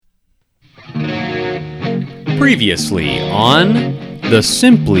Previously on the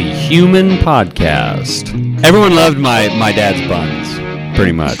Simply Human podcast. Everyone loved my dad's buns,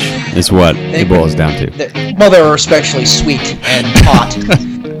 pretty much, is what it boils down to. They were especially sweet and hot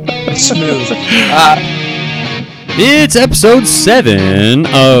and smooth. It's episode 7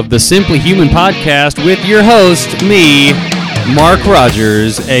 of the Simply Human podcast with your host, me, Mark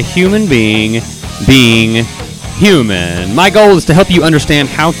Rogers, a human being human. My goal is to help you understand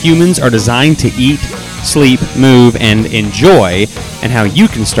how humans are designed to eat, sleep, move, and enjoy, and how you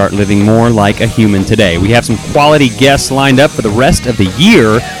can start living more like a human today. We have some quality guests lined up for the rest of the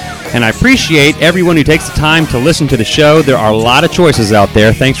year, and I appreciate everyone who takes the time to listen to the show. There are a lot of choices out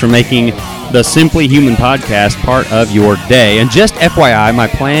there. Thanks for making the Simply Human podcast part of your day. And just FYI, my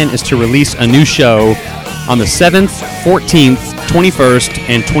plan is to release a new show on the 7th, 14th, 21st,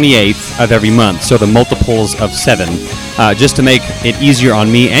 and 28th of every month, so the multiples of 7, just to make it easier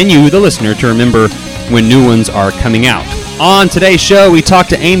on me and you, the listener, to remember when new ones are coming out. On today's show, we talk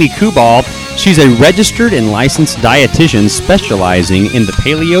to Amy Kubal. She's a registered and licensed dietitian specializing in the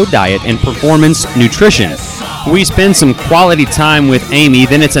paleo diet and performance nutrition. We spend some quality time with Amy,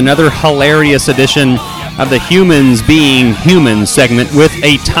 then it's another hilarious edition of the Humans Being Human segment with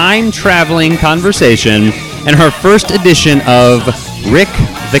a time-traveling conversation and her first edition of Rick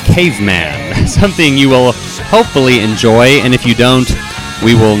the Caveman, something you will hopefully enjoy, and if you don't,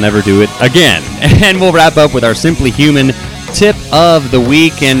 we will never do it again. And we'll wrap up with our Simply Human tip of the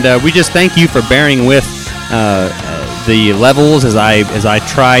week, and we just thank you for bearing with the levels as I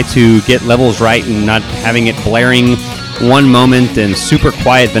try to get levels right and not having it blaring one moment and super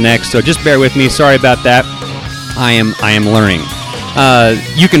quiet the next. So just bear with me. Sorry about that. I am learning.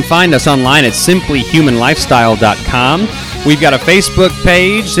 You can find us online at simplyhumanlifestyle.com. We've got a Facebook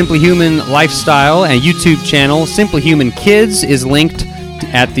page, Simply Human Lifestyle, and a YouTube channel. Simply Human Kids is linked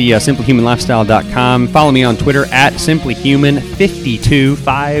at the simplyhumanlifestyle.com. Follow me on Twitter at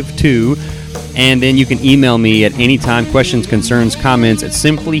simplyhuman5252. And then you can email me at any time, questions, concerns, comments at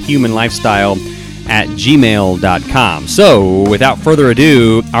simplyhumanlifestyle@gmail.com. So, without further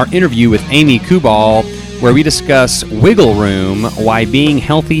ado, our interview with Amy Kubal, where we discuss wiggle room, why being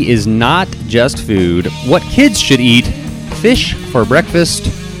healthy is not just food, what kids should eat, fish for breakfast,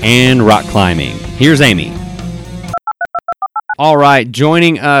 and rock climbing. Here's Amy. All right,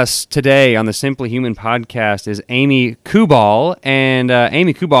 joining us today on the Simply Human podcast is Amy Kubal, and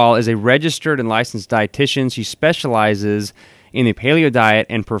Amy Kubal is a registered and licensed dietitian. She specializes in the paleo diet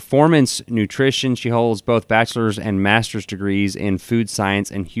and performance nutrition. She holds both bachelor's and master's degrees in food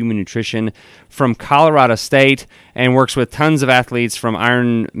science and human nutrition from Colorado State, and works with tons of athletes from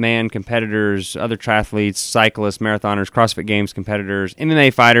Ironman competitors, other triathletes, cyclists, marathoners, CrossFit Games competitors,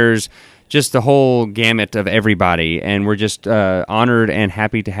 MMA fighters, just the whole gamut of everybody. And we're just honored and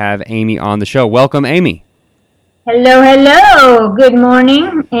happy to have Amy on the show. Welcome, Amy. Hello. Good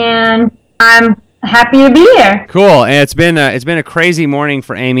morning, and I'm happy to be here. Cool. And it's been a crazy morning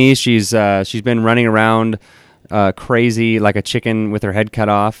for Amy. She's been running around crazy like a chicken with her head cut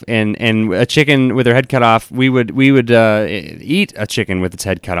off, and a chicken with her head cut off, we would eat a chicken with its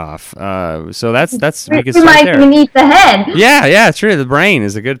head cut off. So that's we could start might there. even eat the head. Yeah, it's true. The brain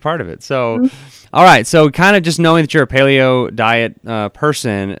is a good part of it. So, all right. So, kind of just knowing that you're a paleo diet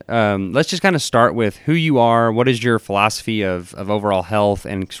person, let's just kind of start with who you are. What is your philosophy of overall health,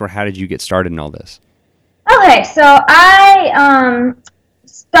 and sort of how did you get started in all this? Okay, so I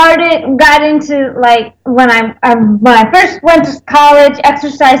got into, like, when I first went to college.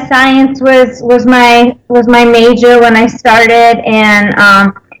 Exercise science was my major when I started, and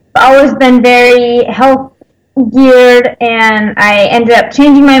I've always been very health geared, and I ended up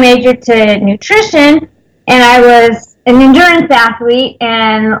changing my major to nutrition, and I was an endurance athlete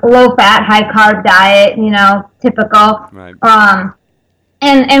and low fat, high carb diet, typical. Right.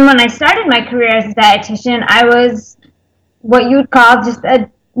 And when I started my career as a dietitian, I was what you would call just a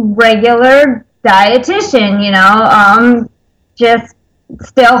regular dietitian, just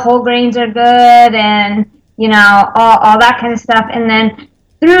still whole grains are good, and, all that kind of stuff. And then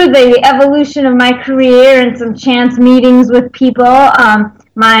through the evolution of my career and some chance meetings with people,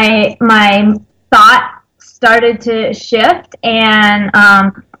 my thought started to shift, and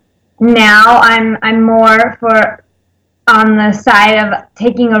now I'm more on the side of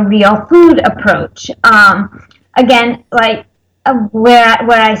taking a real food approach. Again, like,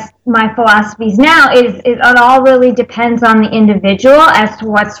 my philosophies now is it all really depends on the individual as to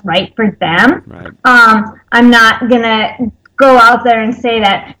what's right for them. Right. I'm not gonna go out there and say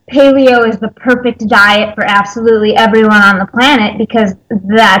that paleo is the perfect diet for absolutely everyone on the planet, because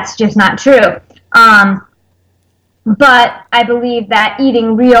that's just not true. But I believe that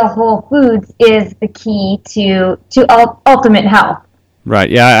eating real whole foods is the key to ultimate health. Right.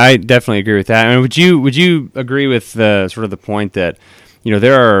 Yeah, I definitely agree with that. I mean, would you agree with the sort of the point that,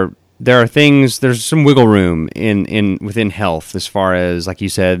 there are things, there's some wiggle room in within health as far as, like you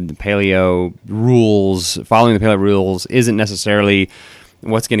said, the paleo rules, following the paleo rules isn't necessarily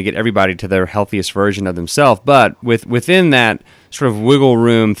what's going to get everybody to their healthiest version of themselves, but within that sort of wiggle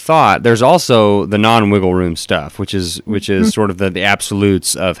room thought, there's also the non-wiggle room stuff, which is sort of the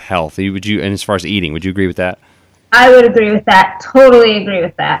absolutes of health. And as far as eating, would you agree with that? I would agree with that. Totally agree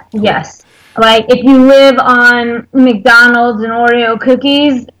with that. Cool. Yes. Like, if you live on McDonald's and Oreo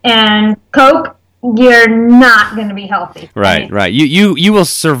cookies and Coke, you're not going to be healthy. Right, right. You will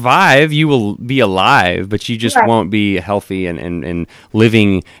survive, you will be alive, but you just won't be healthy and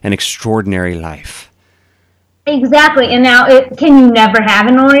living an extraordinary life. Exactly. And now, can you never have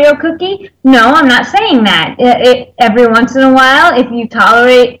an Oreo cookie? No, I'm not saying that. Every once in a while, if you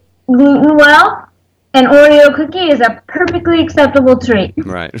tolerate gluten well, an Oreo cookie is a perfectly acceptable treat.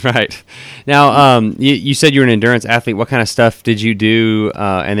 Right, right. Now, you said you're an endurance athlete. What kind of stuff did you do?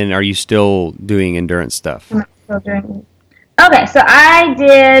 And then are you still doing endurance stuff? I'm still doing. Okay, so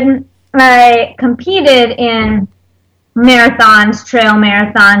I competed in marathons, trail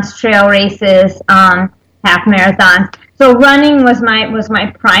races, half marathons. So running was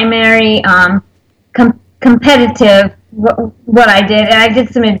my primary competitive what I did, and I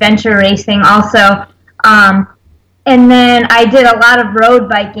did some adventure racing also. And then I did a lot of road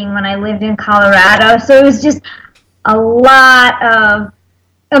biking when I lived in Colorado. So it was just a lot of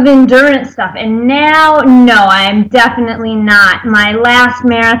endurance stuff. And now, no, I'm definitely not. My last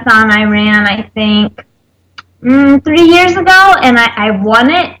marathon I ran, I think, 3 years ago, and I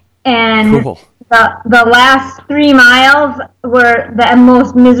won it. And cool. The last 3 miles were the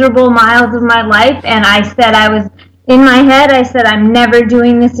most miserable miles of my life. And in my head, I said, I'm never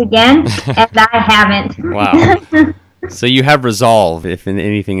doing this again, and I haven't. Wow. So you have resolve, if in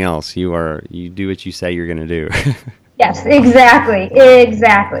anything else. You do what you say you're going to do. Yes, exactly.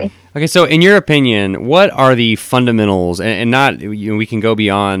 Okay, so in your opinion, what are the fundamentals, and not, we can go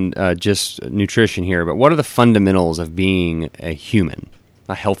beyond just nutrition here, but what are the fundamentals of being a human,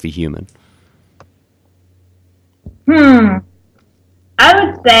 a healthy human? I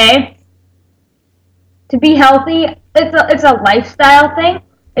would say, to be healthy, it's a lifestyle thing.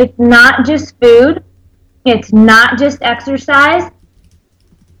 It's not just food. It's not just exercise.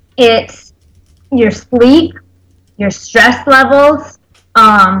 It's your sleep, your stress levels,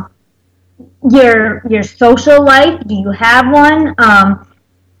 your social life. Do you have one?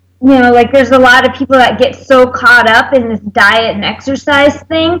 There's a lot of people that get so caught up in this diet and exercise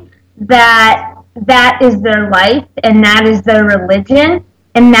thing that is their life and that is their religion,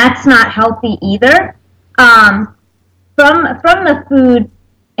 and that's not healthy either. From the food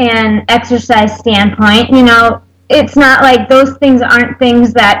and exercise standpoint, it's not like those things aren't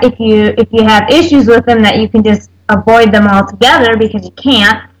things that if you have issues with them that you can just avoid them altogether, because you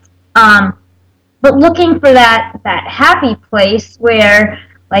can't. But looking for that happy place where,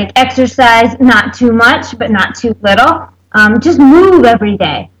 like, exercise, not too much but not too little. Just move every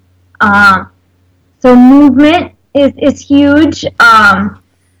day. So movement is huge.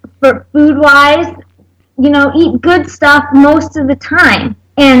 For food-wise, eat good stuff most of the time.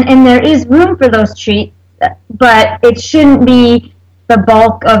 And there is room for those treats, but it shouldn't be the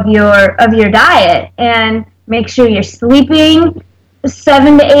bulk of your diet. And make sure you're sleeping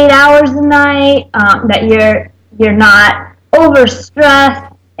 7 to 8 hours a night, that you're not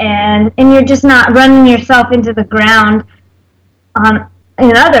overstressed, and you're just not running yourself into the ground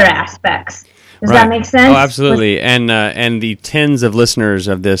in other aspects. Does that make sense? Oh, absolutely. And the tens of listeners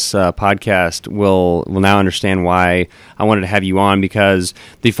of this podcast will now understand why I wanted to have you on, because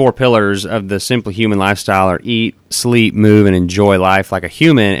the 4 pillars of the Simple Human lifestyle are eat, sleep, move, and enjoy life like a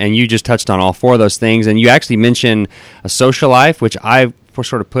human. And you just touched on all 4 of those things. And you actually mentioned a social life, which I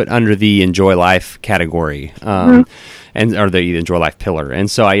sort of put under the enjoy life category. Or the enjoy life pillar.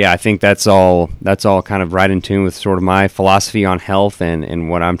 And so, I think that's all kind of right in tune with sort of my philosophy on health and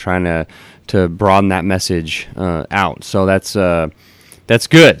what I'm trying to broaden that message out. So that's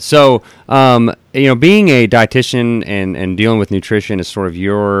good. So, being a dietitian and dealing with nutrition is sort of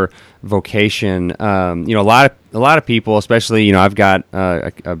your vocation. A lot of people, especially, I've got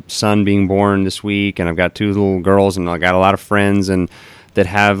a son being born this week, and I've got 2 little girls, and I've got a lot of friends that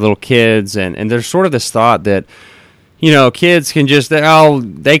have little kids, and there's sort of this thought that, kids can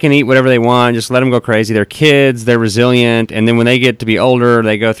they can eat whatever they want, just let them go crazy. They're kids, they're resilient, and then when they get to be older,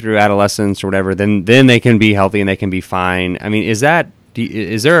 they go through adolescence or whatever, then they can be healthy and they can be fine. I mean, is that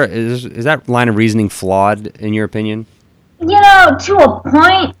Is that line of reasoning flawed in your opinion? To a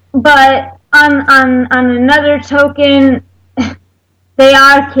point, but on another token, they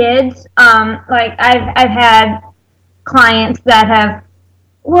are kids. Like I've had clients that have,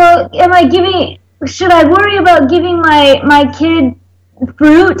 well, should I worry about giving my kid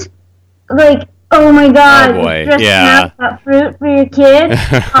fruit? Like, oh my God, oh boy, you're stressing yeah, out about fruit for your kid.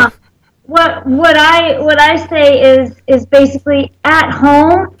 What I say is basically at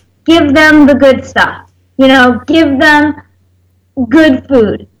home, give them the good stuff. Give them good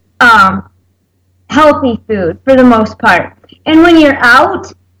food, healthy food for the most part. And when you're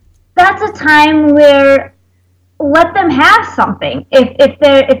out, that's a time where let them have something.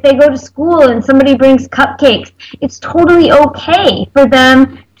 If they go to school and somebody brings cupcakes, it's totally okay for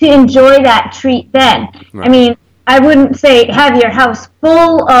them to enjoy that treat then. Right. I mean, I wouldn't say have your house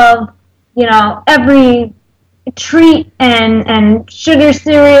full of, every treat and sugar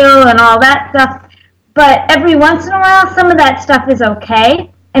cereal and all that stuff. But every once in a while, some of that stuff is okay.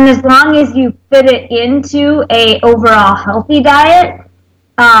 And as long as you fit it into a overall healthy diet,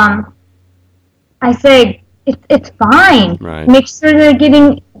 I say it's fine. Right. Make sure they're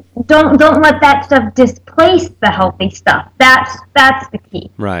getting. Don't let that stuff displace the healthy stuff. That's the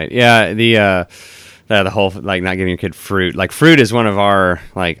key. Right. Yeah. The whole like not giving your kid fruit. Like fruit is one of our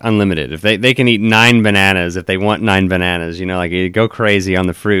like unlimited. If they can eat 9 bananas if they want 9 bananas, like you go crazy on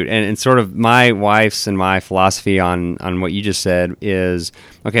the fruit. And sort of my wife's and my philosophy on what you just said is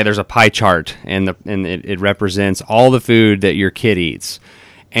okay. There's a pie chart and it represents all the food that your kid eats.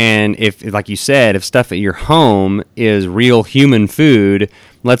 And if, like you said, if stuff at your home is real human food,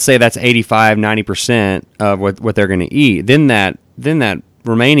 let's say that's 85-90% of what they're going to eat, then that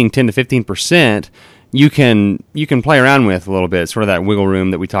remaining 10 to 15%, you can play around with a little bit, sort of that wiggle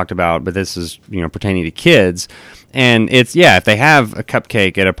room that we talked about. But this is pertaining to kids, and it's if they have a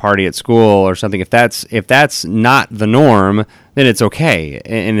cupcake at a party at school or something, if that's not the norm, then it's okay,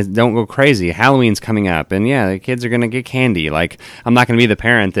 and don't go crazy. Halloween's coming up, and the kids are gonna get candy. Like I'm not gonna be the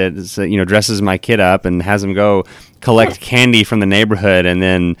parent that dresses my kid up and has them go collect candy from the neighborhood, and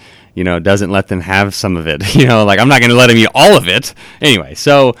then doesn't let them have some of it. Like I'm not gonna let them eat all of it anyway.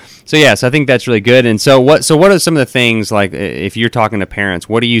 So I think that's really good. And so what are some of the things, like if you're talking to parents,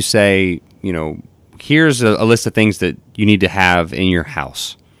 what do you say? Here's a list of things that you need to have in your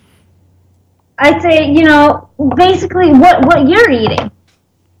house. I'd say, basically what you're eating.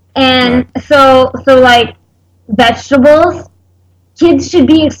 And right. So like vegetables, kids should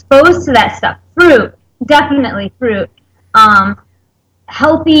be exposed to that stuff. Fruit, definitely fruit.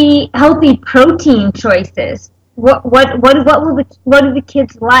 Healthy protein choices. What do the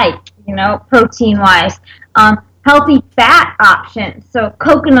kids like, protein wise? Healthy fat options. So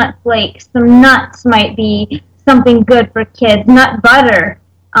coconut flakes, some nuts might be something good for kids. Nut butter.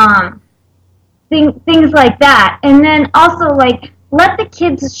 Things like that. And then also, like, let the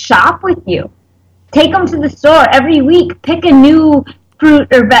kids shop with you. Take them to the store every week. Pick a new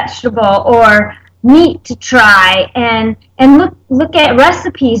fruit or vegetable or meat to try, and look at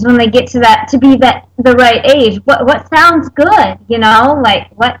recipes when they get to be the right age. What sounds good,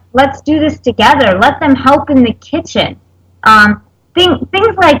 like let's do this together. Let them help in the kitchen.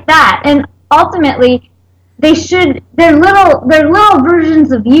 Things like that. And ultimately, they're little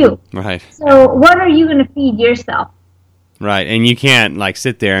versions of you. Right. So what are you going to feed yourself? Right, and you can't like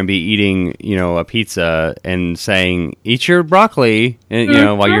sit there and be eating, a pizza and saying eat your broccoli,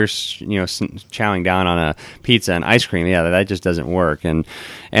 and while you're, chowing down on a pizza and ice cream. Yeah, that just doesn't work. And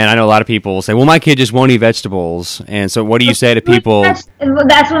I know a lot of people will say, well, my kid just won't eat vegetables. And so, what do you say to people? That's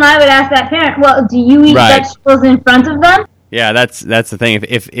when I would ask that parent. Well, do you eat vegetables in front of them? Yeah, that's the thing.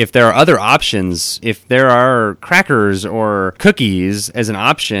 If there are other options, if there are crackers or cookies as an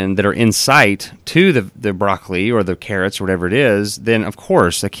option that are in sight to the broccoli or the carrots or whatever it is, then of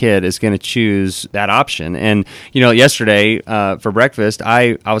course a kid is going to choose that option. And yesterday for breakfast,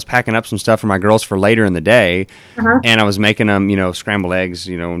 I was packing up some stuff for my girls for later in the day, and I was making them scrambled eggs,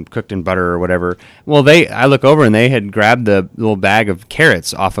 cooked in butter or whatever. Well, I look over and they had grabbed the little bag of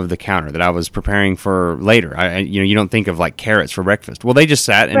carrots off of the counter that I was preparing for later. You don't think of like carrots for breakfast. Well, they just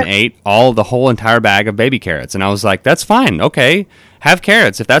sat and ate the whole entire bag of baby carrots, and I was like, "That's fine, okay, have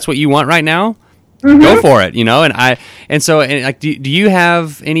carrots if that's what you want right now. Go for it." And so do you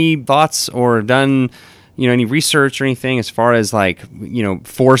have any thoughts or done any research or anything as far as like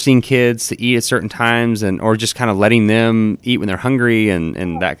forcing kids to eat at certain times or just kind of letting them eat when they're hungry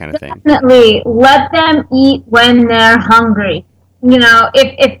and that kind of thing? Definitely let them eat when they're hungry.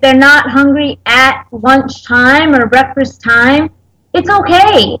 If they're not hungry at lunchtime or breakfast time, it's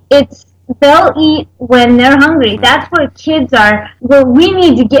okay. they'll eat when they're hungry. That's where kids are. Where we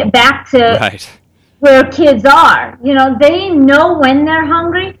need to get back to Right. where kids are. They know when they're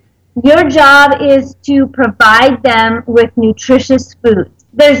hungry. Your job is to provide them with nutritious foods.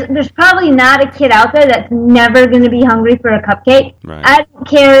 There's probably not a kid out there that's never going to be hungry for a cupcake. Right. I don't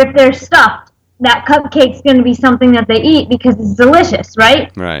care if they're stuffed. That cupcake's going to be something that they eat because it's delicious,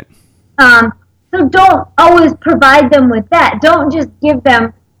 right? Right. So don't always provide them with that. Don't just give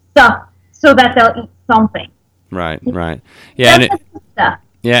them stuff so that they'll eat something. Right.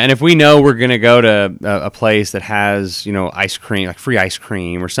 Yeah, and if we know we're going to go to a place that has, ice cream, like free ice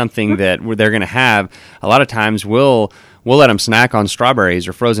cream or something that they're going to have, a lot of times we'll let them snack on strawberries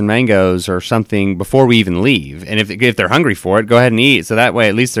or frozen mangoes or something before we even leave. And if they're hungry for it, go ahead and eat. So that way,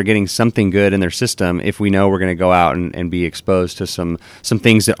 at least they're getting something good in their system if we know we're going to go out and be exposed to some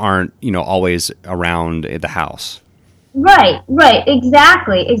things that aren't, always around the house. Right,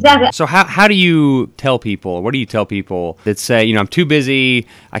 exactly. So how do you tell people, what do you tell people that say, I'm too busy,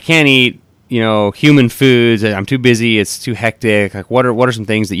 I can't eat, human foods, I'm too busy, it's too hectic? Like what are some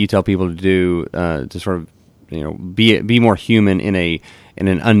things that you tell people to do to sort of, be more human in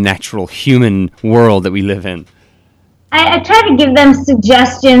an unnatural human world that we live in? I try to give them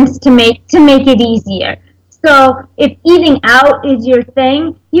suggestions to make it easier. So if eating out is your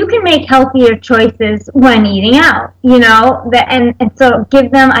thing, you can make healthier choices when eating out, and so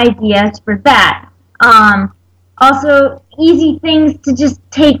give them ideas for that. Also, easy things to just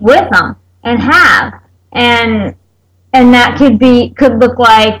take with them and have, and that could look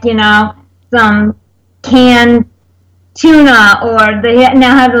like, some canned tuna, or they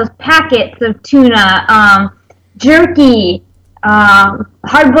now have those packets of tuna, jerky,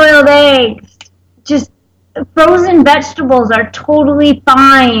 hard-boiled eggs, just frozen vegetables are totally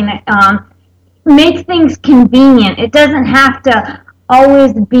fine. Make things convenient. It doesn't have to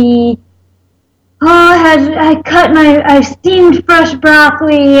always be, I steamed fresh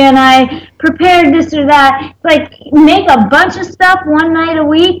broccoli and I prepared this or that. Like, make a bunch of stuff one night a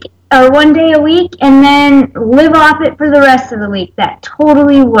week or one day a week and then live off it for the rest of the week. That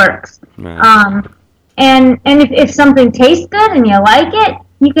totally works. Right. And if something tastes good and you like it,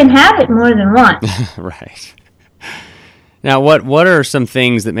 you can have it more than once. Right. Now, what are some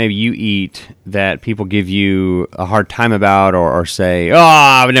things that maybe you eat that people give you a hard time about, or say,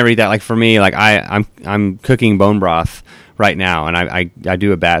 I would never eat that? Like for me, like I'm cooking bone broth right now, and I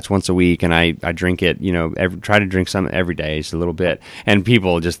do a batch once a week, and I drink it. Try to drink some every day, just a little bit, and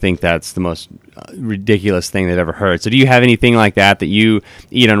people just think that's the most ridiculous thing they've ever heard. So, do you have anything like that you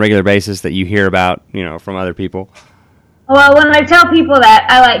eat on a regular basis that you hear about, from other people? Well, when I tell people that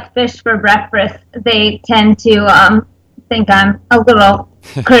I like fish for breakfast, they tend to think I'm a little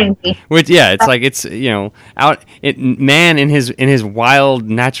crazy. Which, yeah, it's like it's man in his wild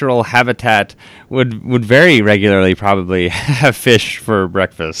natural habitat would very regularly probably have fish for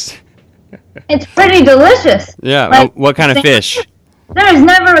breakfast. It's pretty delicious. Yeah, like, what kind of fish? There is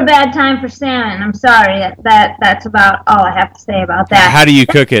never a bad time for salmon. I'm sorry. That's about all I have to say about that. How do you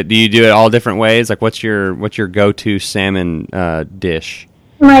cook it? Do you do it all different ways? Like, what's your go-to salmon dish?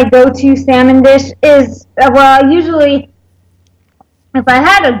 My go-to salmon dish is, usually, if I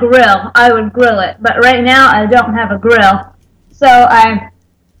had a grill, I would grill it. But right now, I don't have a grill. So I,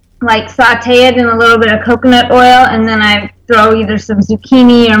 saute it in a little bit of coconut oil, and then I throw either some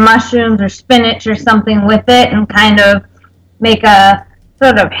zucchini or mushrooms or spinach or something with it and kind of make a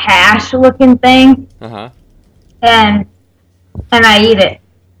sort of hash-looking thing, and I eat it,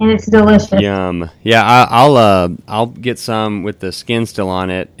 and it's delicious. Yum! Yeah, I'll get some with the skin still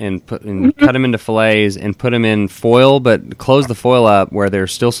on it, and cut them into fillets and put them in foil, but close the foil up where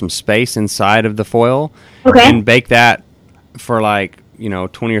there's still some space inside of the foil, and bake that for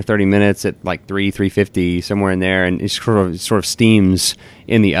 20 or 30 minutes at 350 somewhere in there, and it sort of steams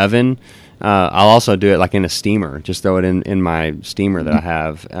in the oven. I'll also do it in a steamer. Just throw it in my steamer that I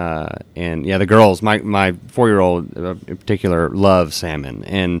have. And yeah, the girls, my 4-year-old in particular, love salmon.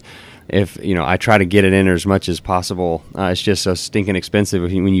 And if I try to get it in as much as possible, it's just so stinking expensive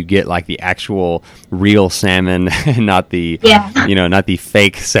when you get the actual real salmon, and not the not the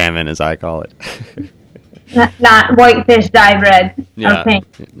fake salmon, as I call it. not whitefish dyed red. Yeah. Okay.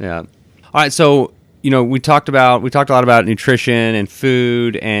 Yeah. All right. So, we talked a lot about nutrition and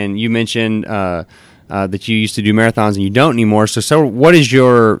food, and you mentioned that you used to do marathons and you don't anymore. So what is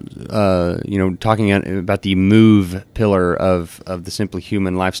your, talking about the move pillar of the Simply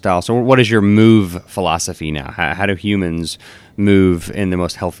Human lifestyle. So what is your move philosophy now? How do humans move in the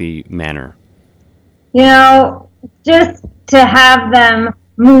most healthy manner? Just to have them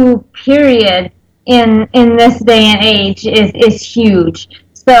move, period, in this day and age is huge.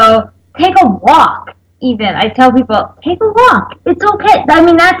 So take a walk. Even I tell people, take a walk. It's okay. I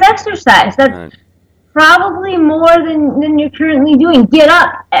mean, that's exercise. That's probably more than you're currently doing. Get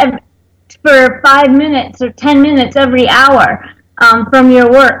up for 5 minutes or 10 minutes every hour from your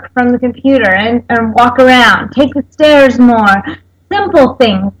work, from the computer, and walk around. Take the stairs more. Simple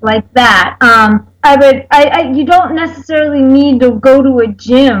things like that. You don't necessarily need to go to a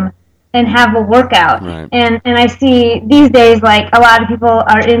gym and have a workout. Right. And I see these days, like, a lot of people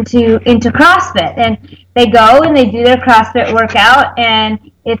are into CrossFit, and they go and they do their CrossFit workout, and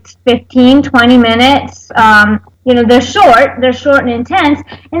it's 15, 20 minutes. They're short and intense,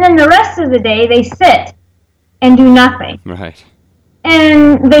 and then the rest of the day they sit and do nothing. Right.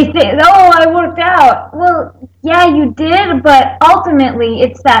 And they say, oh, I worked out. Well, yeah, you did, but ultimately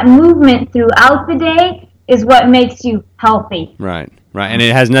it's that movement throughout the day is what makes you healthy. Right. And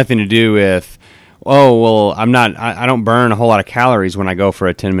it has nothing to do with, I don't burn a whole lot of calories when I go for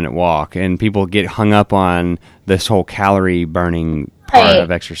a 10-minute walk. And people get hung up on this whole calorie burning part of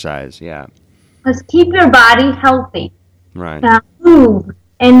exercise. Yeah. Let's keep your body healthy. Right. Move.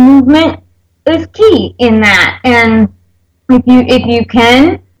 And movement is key in that. And if you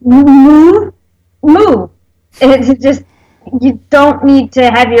can move. It's just, you don't need to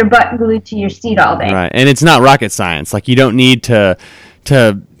have your butt glued to your seat all day. Right. And it's not rocket science. Like, you don't need to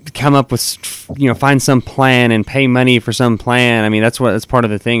come up with, find some plan and pay money for some plan. I mean, that's part of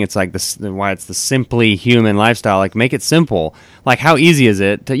the thing. It's like why it's the simply human lifestyle. Like, make it simple. Like, how easy is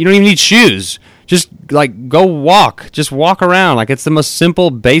it? You don't even need shoes. Just, like, go walk. Just walk around. Like, it's the most simple,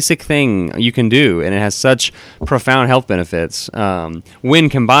 basic thing you can do, and it has such profound health benefits when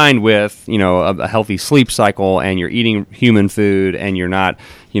combined with, a healthy sleep cycle, and you're eating human food, and you're not,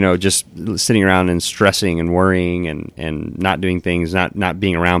 just sitting around and stressing and worrying and not doing things, not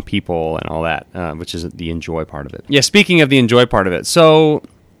being around people and all that, which is the enjoy part of it. Yeah, speaking of the enjoy part of it, so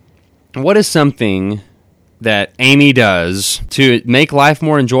what is something that Amy does to make life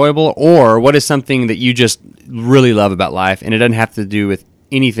more enjoyable, or what is something that you just really love about life, and it doesn't have to do with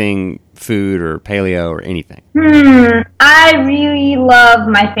anything food or paleo or anything? I really love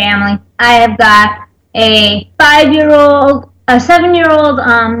my family. I have got a 5-year-old, a 7-year-old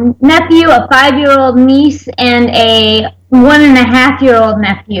nephew, a 5-year-old niece, and a 1.5-year-old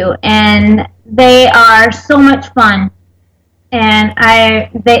nephew, and they are so much fun, and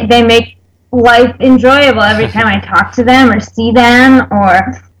they make life enjoyable every time I talk to them or see them,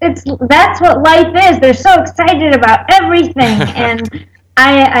 or that's what life is. They're so excited about everything, and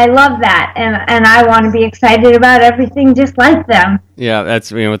I love that, and I want to be excited about everything just like them. Yeah, that's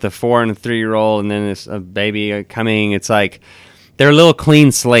with the 4 and 3-year-old, and then this baby coming. It's like they're little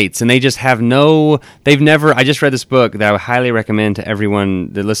clean slates, and they just have I just read this book that I would highly recommend to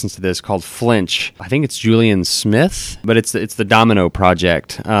everyone that listens to this, called Flinch. I think it's Julian Smith, but it's the Domino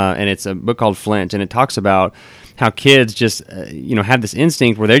Project, and it's a book called Flinch, and it talks about how kids just have this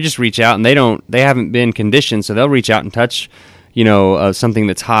instinct where they just reach out, and they haven't been conditioned, so they'll reach out and touch something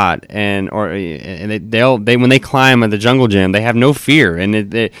that's hot, and they when they climb at the jungle gym, they have no fear, and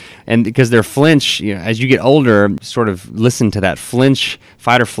because they're flinch, as you get older, sort of listen to that flinch,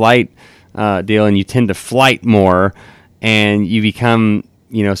 fight or flight deal, and you tend to flight more, and you become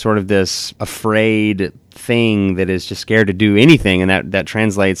sort of this afraid thing that is just scared to do anything, and that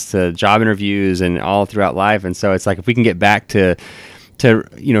translates to job interviews and all throughout life. And so it's like, if we can get back to sort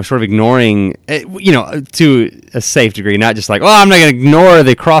of ignoring, to a safe degree, not just like, I'm not going to ignore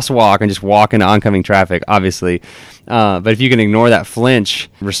the crosswalk and just walk into oncoming traffic, obviously. But if you can ignore that flinch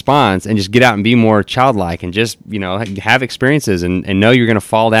response and just get out and be more childlike and just, have experiences and know you're going to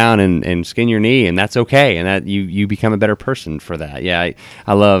fall down and skin your knee, and that's okay. And that you become a better person for that. Yeah.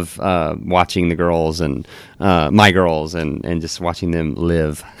 I love watching the girls and my girls and just watching them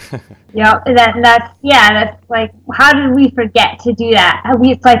live. Yeah, that's like, how did we forget to do that?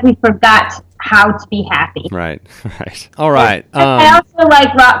 It's like we forgot how to be happy. Right. All right. I also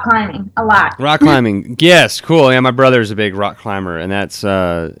like rock climbing a lot. Rock climbing, yes, cool. Yeah, my brother's a big rock climber, and that's.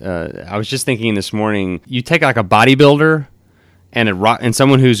 I was just thinking this morning, you take like a bodybuilder and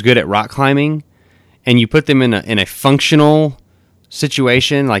someone who's good at rock climbing, and you put them in a functional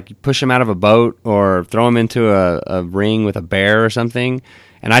situation, like you push them out of a boat or throw them into a ring with a bear or something.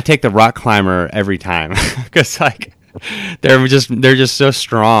 And I take the rock climber every time because like they're just so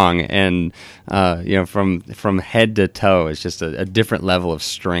strong, and from head to toe, it's just a different level of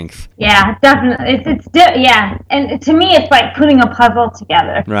strength. Yeah, definitely. Yeah, and to me, it's like putting a puzzle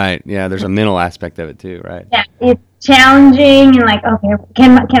together. Right. Yeah. There's a mental aspect of it too. Right. Yeah, it's challenging, and like, okay,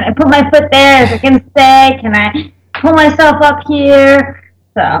 can I put my foot there? Is it gonna stay? Can I pull myself up here?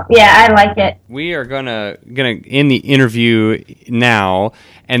 So yeah, I like it. We are gonna end the interview now,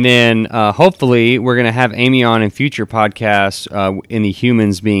 and then hopefully we're gonna have Amy on in future podcasts in the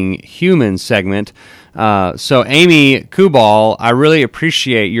Humans Being Human segment. So Amy Kubal, I really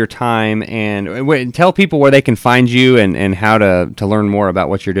appreciate your time, and tell people where they can find you and how to learn more about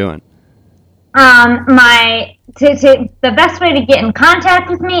what you're doing. The best way to get in contact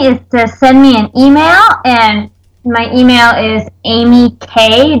with me is to send me an email, and my email is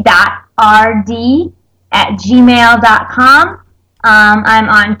amyk.rd@gmail.com. I'm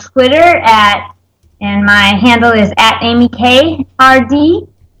on Twitter and my handle is @amykrd.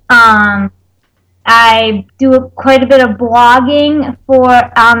 I do quite a bit of blogging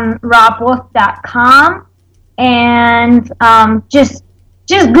for robwolf.com, and just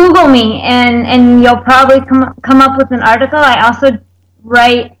Google me, and you'll probably come up with an article. I also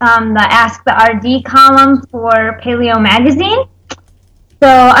write the Ask the RD column for Paleo Magazine. So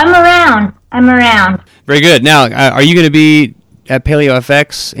I'm around. Very good. Now, are you going to be at Paleo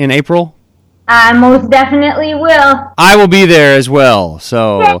FX in April? I most definitely will. I will be there as well.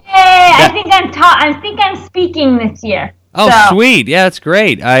 So yay! I think I'm speaking this year. Oh, so. Sweet! Yeah, that's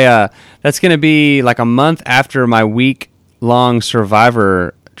great. That's going to be like a month after my week-long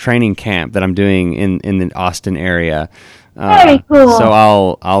Survivor training camp that I'm doing in the Austin area. Very cool.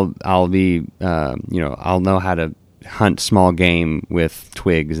 So I'll be I'll know how to hunt small game with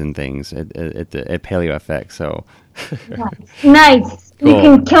twigs and things at Paleo FX. So nice. Cool. You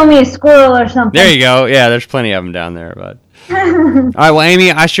can kill me a squirrel or something. There you go. Yeah, there's plenty of them down there, bud. All right, well,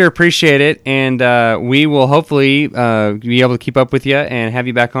 Amy, I sure appreciate it, and we will hopefully be able to keep up with you and have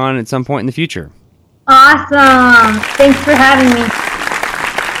you back on at some point in the future. Awesome. Thanks for having me.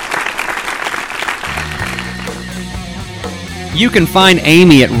 You can find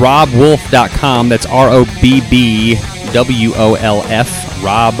Amy at robwolf.com. That's ROBBWOLF,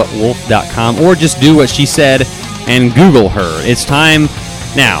 robwolf.com, or just do what she said and Google her. It's time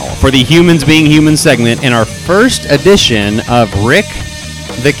now for the Humans Being Human segment in our first edition of Rick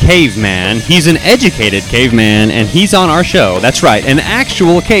the Caveman. He's an educated caveman, and he's on our show. That's right, an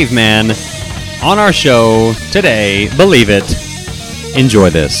actual caveman on our show today. Believe it. Enjoy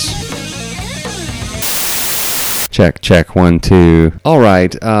this. Check, 1, 2. All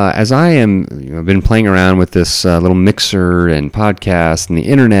right. As I am, been playing around with this little mixer and podcast and the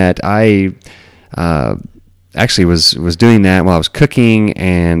internet, I actually was doing that while I was cooking,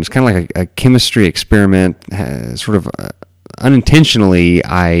 and it's kind of like a chemistry experiment. Sort of unintentionally,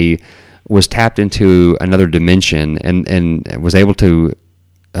 I was tapped into another dimension and was able to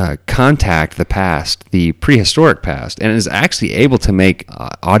contact the past, the prehistoric past, and is actually able to make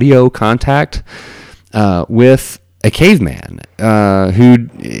audio contact with a caveman who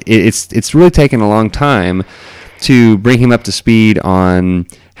it's really taken a long time to bring him up to speed on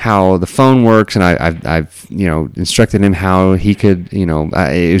how the phone works, and I've instructed him how he could,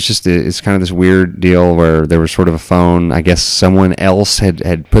 it's kind of this weird deal where there was sort of a phone. I guess someone else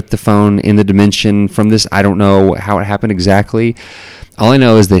had put the phone in the dimension from this. I don't know how it happened exactly. All I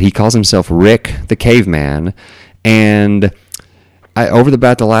know is that he calls himself Rick the Caveman, and over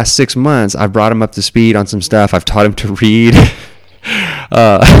about the last 6 months, I've brought him up to speed on some stuff. I've taught him to read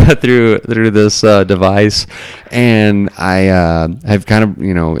through this device, and I have kind of,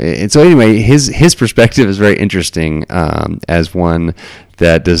 and so anyway, his perspective is very interesting as one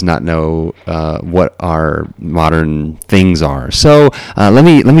that does not know what our modern things are. So let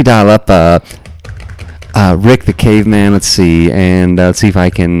me dial up Rick the Caveman. Let's see if I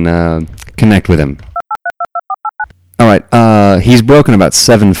can connect with him. All right, he's broken about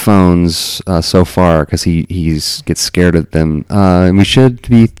 7 phones so far because he gets scared of them. And we should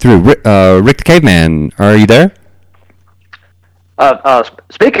be through. Rick the Caveman, are you there?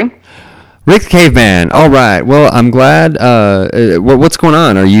 Speaking. Rick the Caveman. All right. Well, I'm glad. What's going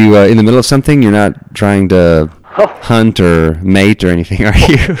on? Are you in the middle of something? You're not trying to hunt or mate or anything, are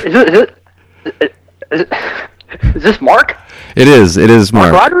you? Is this Mark? It is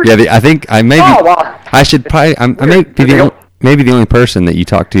Mark. Rogers? Yeah, I think I may be. Oh, well, I should probably. I may be maybe the only person that you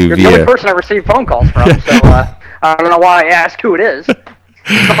talk to you're via. the only person I receive phone calls from, so I don't know why I ask who it is.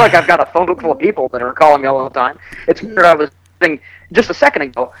 It's not like I've got a phone book full of people that are calling me all the time. It's weird. I was thinking just a second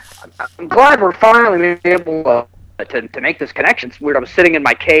ago. I'm glad we're finally able to make this connection. It's weird. I was sitting in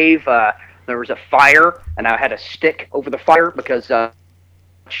my cave. There was a fire, and I had a stick over the fire because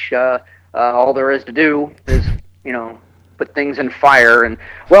all there is to do is put things in fire. And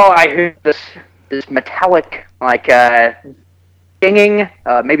well, I heard this metallic dinging,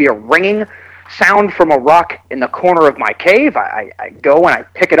 maybe a ringing sound from a rock in the corner of my cave. I go and I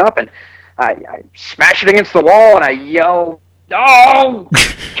pick it up and I smash it against the wall and I yell "Oh,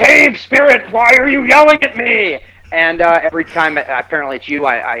 cave spirit, why are you yelling at me?" And every time, apparently it's you,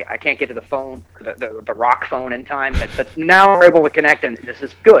 I can't get to the phone, the rock phone in time. But now we're able to connect, and this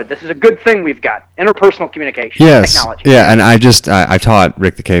is good. This is a good thing we've got. Interpersonal communication, technology. Yeah, and I taught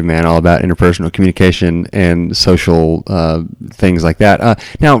Rick the Caveman all about interpersonal communication and social things like that.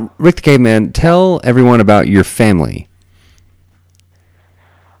 Now, Rick the Caveman, tell everyone about your family.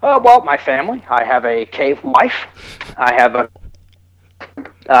 Well, my family. I have a cave wife. I have a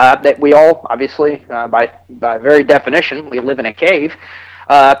that we all, obviously, by very definition, we live in a cave.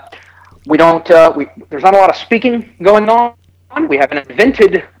 We don't. There's not a lot of speaking going on. We haven't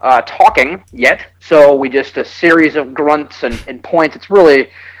invented talking yet, so we just a series of grunts and points. It's really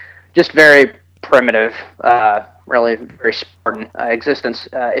just very primitive, really very Spartan existence,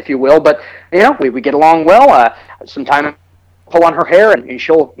 if you will. But we get along well. Sometimes pull on her hair, and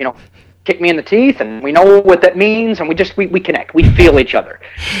she'll kick me in the teeth, and we know what that means, and we connect. We feel each other.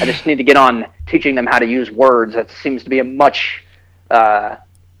 I just need to get on teaching them how to use words. That seems to be a much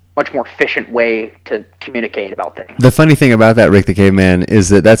more efficient way to communicate about things. The funny thing about that, Rick the Caveman, is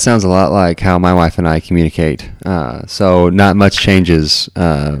that sounds a lot like how my wife and I communicate. So not much changes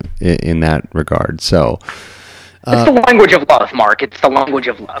in that regard. So it's the language of love, Mark. It's the language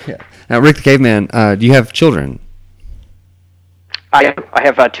of love. Yeah. Now, Rick the Caveman, do you have children? I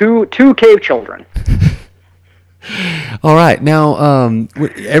have two cave children. All right. Now,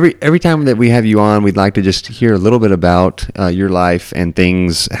 every time that we have you on, we'd like to just hear a little bit about your life and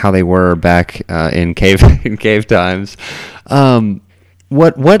things, how they were back in cave times.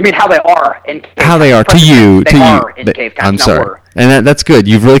 What? You mean how they are in cave how they are to you? They are in cave times. I'm sorry, and that's good.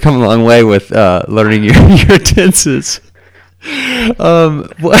 You've really come a long way with learning your tenses.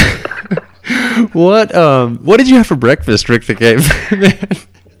 What did you have for breakfast, Rick the Caveman?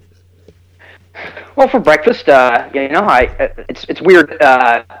 Well, for breakfast, it's weird.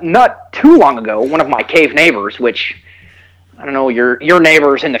 Not too long ago, one of my cave neighbors, which I don't know, your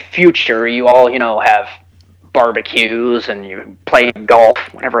neighbors in the future, you all have barbecues and you play golf,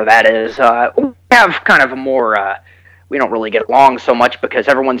 whatever that is. We have kind of a more. We don't really get along so much because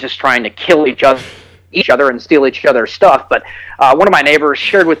everyone's just trying to kill each other and steal each other's stuff. But one of my neighbors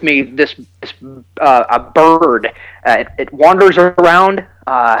shared with me this a bird. It wanders around.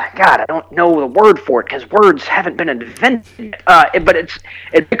 God, I don't know the word for it because words haven't been invented. But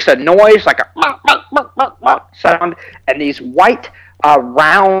it makes a noise like a sound, and these white,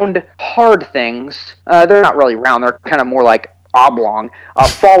 round, hard things. They're not really round. They're kind of more like oblong.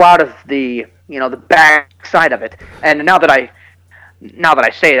 Fall out of the back side of it. And now that I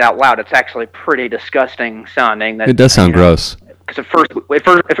say it out loud, it's actually pretty disgusting sounding. It does sound gross. Because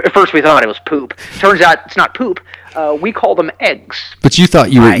at first we thought it was poop. Turns out it's not poop. We call them eggs. But you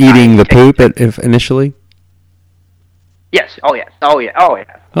thought you were eating the poop initially? Yes. Oh yeah. Okay.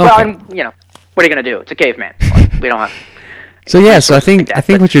 Well, what are you gonna do? It's a caveman. We don't have. So I think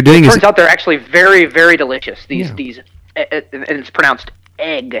what you're doing is. It turns out they're actually very, very delicious. These, and it's pronounced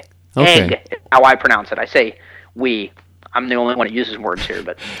egg. Okay. Egg. Is how I pronounce it. I say we. I'm the only one that uses words here,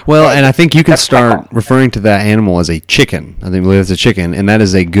 but and I think you can start referring to that animal as a chicken. I think it's a chicken, and that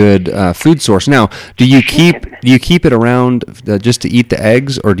is a good food source. Now, do you keep it around just to eat the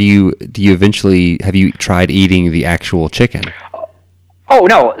eggs, or do you eventually have you tried eating the actual chicken? Oh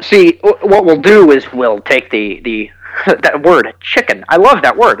no! See, what we'll do is we'll take the that word chicken. I love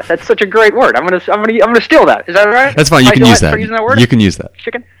that word. That's such a great word. I'm gonna steal that. Is that all right? That's fine. You can use that. For using that word? You can use that.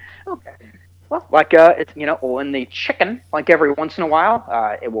 Chicken. Okay. Well, like it's in the chicken, like every once in a while,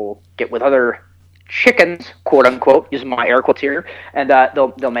 it will get with other chickens, quote unquote, using my air quotes here, and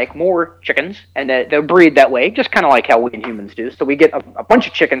they'll make more chickens, and they'll breed that way, just kind of like how we humans do. So we get a bunch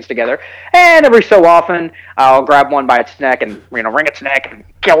of chickens together, and every so often I'll grab one by its neck and wring its neck and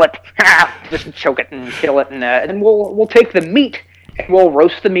kill it, just choke it and kill it, and then we'll take the meat and we'll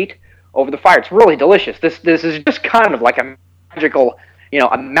roast the meat over the fire. It's really delicious. This is just kind of like a magical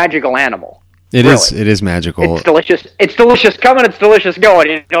animal. It is magical. It's delicious. It's delicious coming. It's delicious going.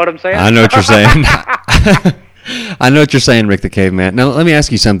 You know what I'm saying? I know what you're saying. I know what you're saying, Rick the Caveman. Now, let me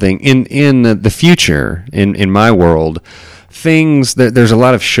ask you something. In the future, in my world, there's a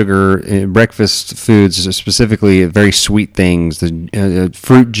lot of sugar in breakfast foods, specifically very sweet things, the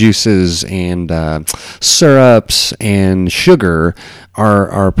fruit juices and syrups and sugar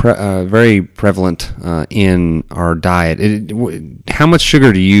are very prevalent in our diet. How much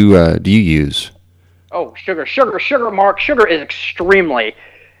sugar do you use? Oh, sugar, Mark. Sugar is extremely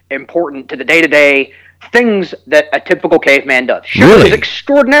important to the day-to-day things that a typical caveman does. Sugar is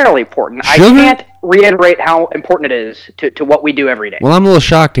extraordinarily important. Sugar? I can't reiterate how important it is to what we do every day. Well, I'm a little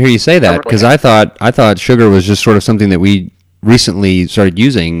shocked to hear you say that because I thought sugar was just sort of something that we recently started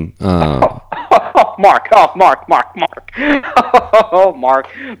using. Mark. Oh, Mark,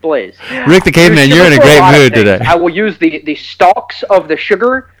 please. Rick the Caveman, you're in a great mood today. I will use the stalks of the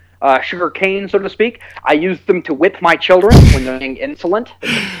sugar cane, so to speak. I use them to whip my children when they're being insolent.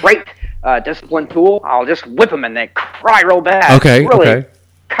 It's a great discipline tool. I'll just whip them and they cry real bad. Okay, really okay.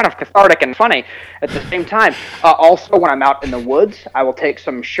 Kind of cathartic and funny at the same time. Also, when I'm out in the woods, I will take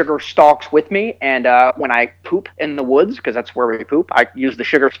some sugar stalks with me, and when I poop in the woods, because that's where we poop, I use the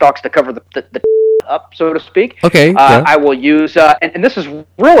sugar stalks to cover the up, so to speak. Okay. Yeah. I will use, and this is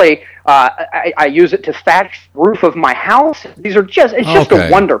really, I use it to thatch the roof of my house. It's just a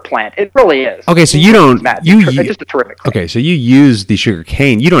wonder plant. It really is. Okay, so you don't, it's just a terrific thing. Okay, so you use the sugar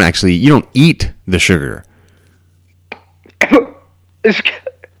cane. You don't eat the sugar.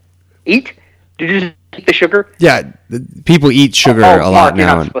 Eat? Did you just eat the sugar? Yeah, people eat sugar a lot Mark, you're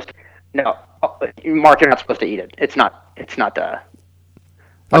now. not supposed to. No, Mark, you're not supposed to eat it. It's not.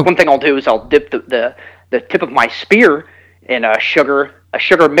 One thing I'll do is I'll dip the tip of my spear in a sugar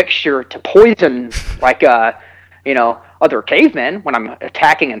mixture to poison other cavemen when I'm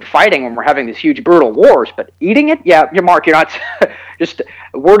attacking and fighting when we're having these huge brutal wars. But eating it, yeah, Mark, you're not. Just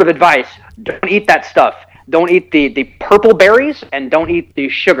a word of advice: don't eat that stuff. Don't eat the purple berries, and don't eat the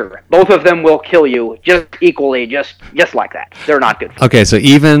sugar. Both of them will kill you just equally, just like that. They're not good for you. Okay, so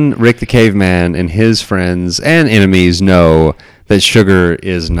even Rick the Caveman and his friends and enemies know that sugar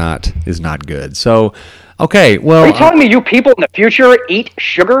is not good. So, okay, well... Are you telling me you people in the future eat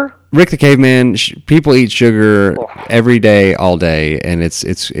sugar? Rick the Caveman, people eat sugar every day, all day, and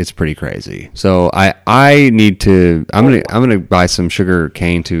it's pretty crazy. So I'm gonna buy some sugar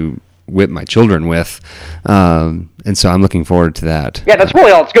cane to whip my children with, and so I'm looking forward to that. Yeah, that's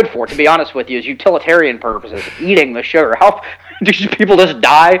really all it's good for, to be honest with you, is utilitarian purposes, eating the sugar. How do people just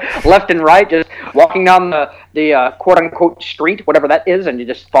die left and right, just walking down the quote-unquote street, whatever that is, and you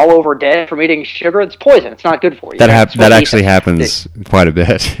just fall over dead from eating sugar? It's poison. It's not good for you. That actually happens quite a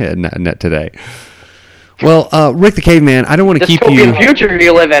bit net today. Well, Rick the Caveman, I don't want to keep you... Dystopian future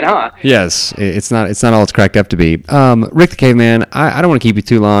you live in, huh? Yes, it's not all it's cracked up to be. Rick the Caveman, I don't want to keep you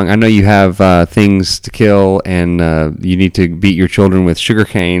too long. I know you have things to kill, and you need to beat your children with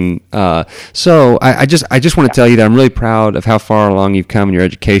sugarcane. So I just want to tell you that I'm really proud of how far along you've come in your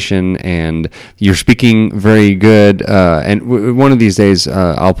education, and you're speaking very good. And one of these days,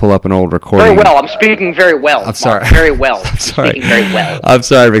 I'll pull up an old recording. Very well. I'm speaking very well. I'm sorry. Mark, very well. I'm sorry. Speaking very well. I'm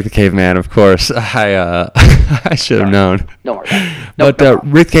sorry, Rick the Caveman. Of course, I should have known. Don't worry about it. But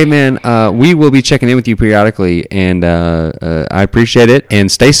Rick Caveman, we will be checking in with you periodically, and I appreciate it. And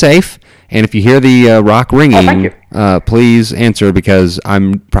stay safe. And if you hear the rock ringing, please answer, because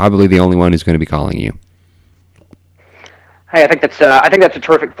I'm probably the only one who's going to be calling you. Hey, I think that's a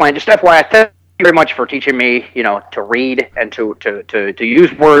terrific plan. Just FYI, thank you very much for teaching me, to read and to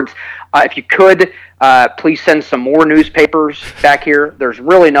use words. If you could, please send some more newspapers back here. There's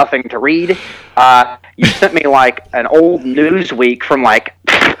really nothing to read. You sent me like an old Newsweek from like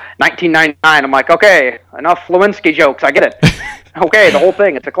 1999. I'm like, okay, enough Lewinsky jokes. I get it. Okay, the whole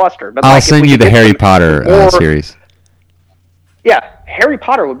thing, it's a cluster. But I'll send you the Harry Potter series. Yeah, Harry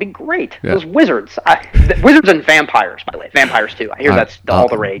Potter would be great. Yeah. Those wizards. Wizards and vampires, by the way. Vampires, too. I hear that's all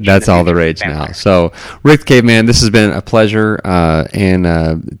the rage. That's all the rage now. So, Rick the Caveman, this has been a pleasure.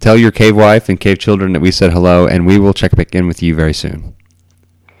 And tell your cave wife and cave children that we said hello, and we will check back in with you very soon.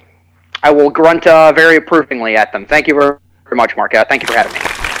 I will grunt very approvingly at them. Thank you very much, Mark. Thank you for having me.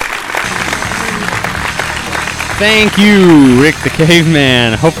 Thank you, Rick the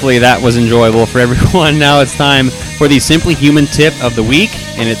Caveman. Hopefully that was enjoyable for everyone. Now it's time for the Simply Human tip of the week,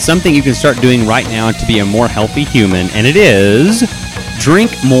 and it's something you can start doing right now to be a more healthy human, and it is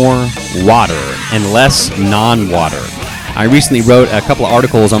drink more water and less non-water. I recently wrote a couple of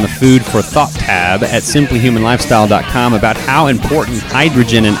articles on the Food for Thought tab at simplyhumanlifestyle.com about how important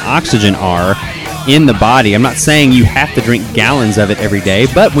hydrogen and oxygen are in the body. I'm not saying you have to drink gallons of it every day,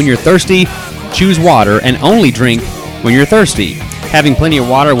 but when you're thirsty, choose water and only drink when you're thirsty. Having plenty of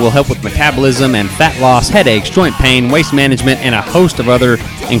water will help with metabolism and fat loss, headaches, joint pain, waste management, and a host of other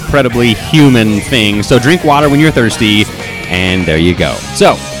incredibly human things. So drink water when you're thirsty, and there you go.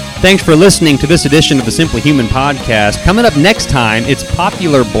 So, thanks for listening to this edition of the Simply Human podcast. Coming up next time, it's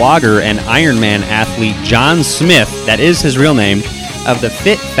popular blogger and Ironman athlete John Smith, that is his real name, of the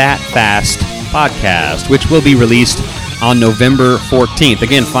Fit, Fat, Fast podcast, which will be released on November 14th.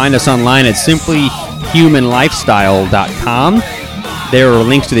 Again, find us online at simplyhumanlifestyle.com. There are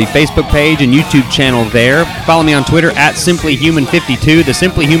links to the Facebook page and YouTube channel there. Follow me on Twitter at SimplyHuman52. The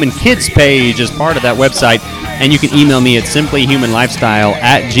Simply Human Kids page is part of that website, and you can email me at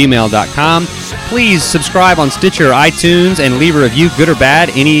simplyhumanlifestyle@gmail.com. Please subscribe on Stitcher or iTunes and leave a review, good or bad.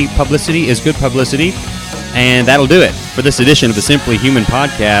 Any publicity is good publicity. And that'll do it for this edition of the Simply Human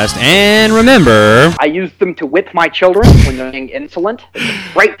podcast. And remember, I use them to whip my children when they're being insolent. It's a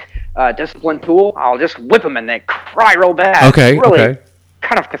great discipline tool. I'll just whip them and they cry real bad. Okay, it's really okay.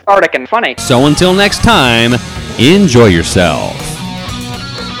 kind of cathartic and funny. So until next time, enjoy yourself.